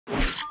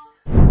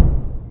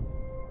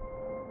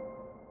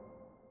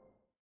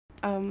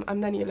I'm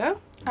Daniela.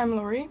 I'm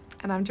Lora.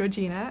 And I'm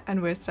Georgina,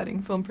 and we're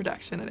studying film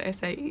production at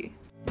SAE.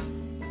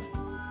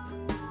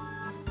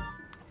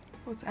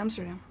 Well, it's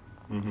Amsterdam.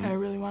 I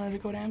really wanted to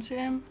go to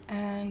Amsterdam,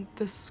 and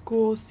the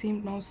school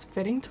seemed most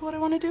fitting to what I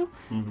want to do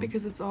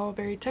because it's all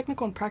very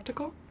technical and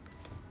practical.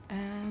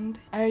 And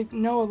I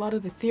know a lot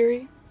of the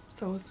theory,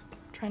 so I was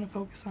trying to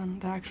focus on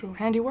the actual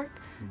handiwork.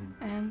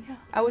 And yeah.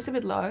 I was a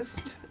bit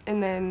lost,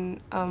 and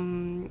then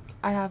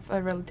I have a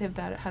relative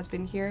that has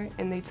been here,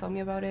 and they told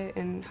me about it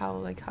and how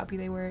like happy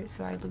they were.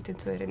 So I looked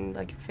into it and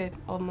like fit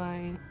all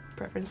my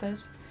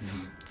preferences.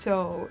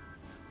 So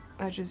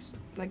I just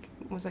like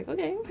was like,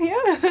 okay,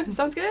 yeah,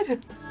 sounds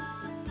good.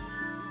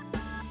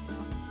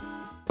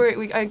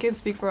 I can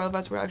speak for all of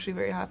us. We're actually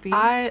very happy.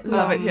 I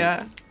love it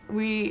here.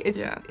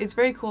 It's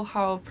very cool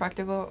how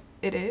practical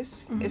it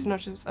is. It's not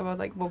just about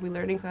like what we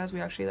learn in class.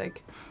 We actually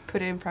like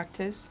put it in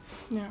practice.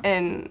 Yeah.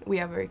 And we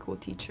have very cool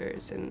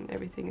teachers, and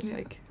everything is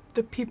like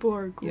the people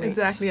are great.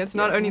 Exactly. It's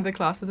not only the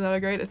classes that are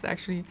great. It's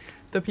actually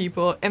the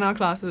people in our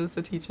classes,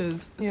 the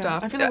teachers, the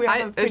staff. I feel like we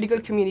have a pretty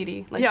good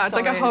community. Like, it's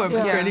like a home.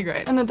 It's really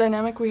great. And the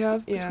dynamic we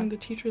have between the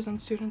teachers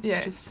and students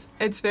is just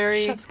it's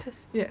very chef's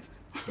kiss.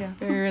 Yes. Yeah.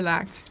 Very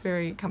relaxed,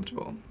 very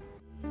comfortable.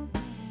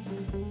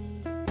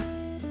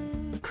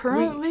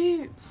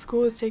 Currently,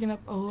 school is taking up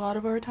a lot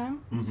of our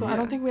time, so I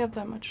don't think we have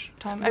that much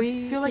time. I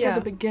feel like at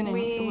the beginning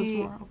it was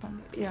more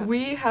open. Yeah.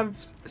 We have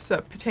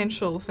a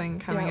potential thing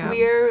coming up.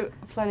 We're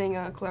planning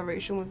a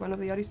collaboration with one of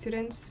the other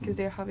students because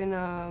they're having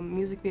a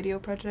music video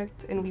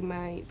project, and we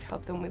might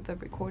help them with the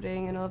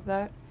recording and all of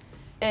that.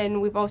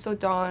 And we've also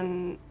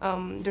done,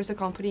 there's a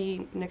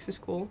company next to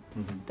school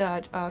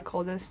that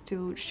called us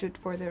to shoot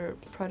for their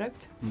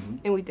product,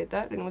 and we did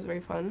that, and it was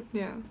very fun.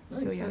 Yeah.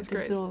 So yeah, it's these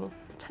great. little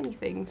tiny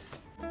things.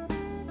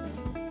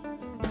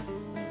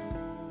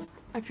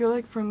 I feel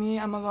like for me,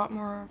 I'm a lot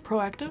more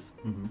proactive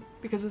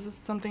because this is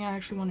something I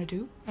actually want to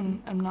do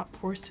and I'm not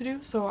forced to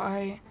do. So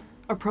I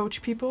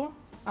approach people.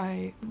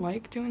 I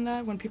like doing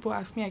that. When people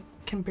ask me, I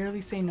can barely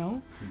say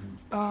no.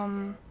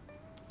 And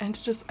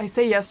it's just, I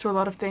say yes to a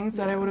lot of things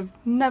that I would have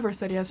never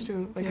said yes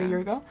to like a year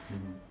ago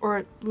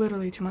or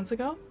literally 2 months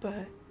ago.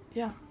 But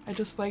yeah, I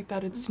just like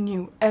that it's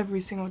new every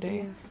single day.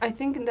 Yeah. I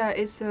think that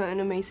is an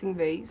amazing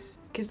base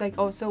because like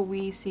also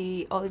we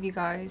see all of you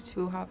guys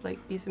who have like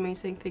these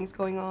amazing things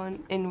going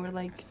on, and we're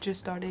like just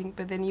starting,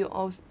 but then you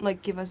also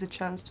like give us a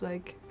chance to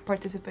like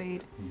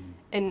participate,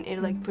 and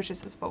it like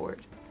pushes us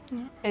forward.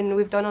 And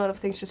we've done a lot of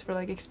things just for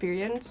like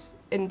experience,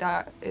 and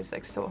that is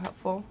like so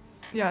helpful.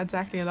 Yeah,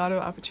 exactly. A lot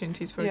of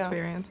opportunities for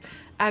experience,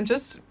 and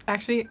just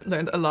actually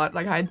learned a lot.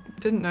 Like I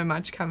didn't know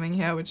much coming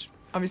here, which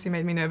obviously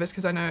made me nervous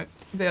because I know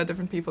there are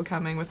different people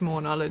coming with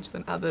more knowledge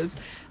than others,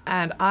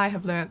 and I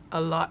have learned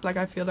a lot. Like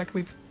I feel like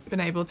we've been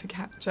able to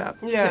catch up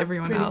to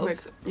everyone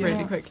else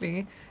really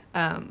quickly,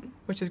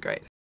 which is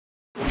great.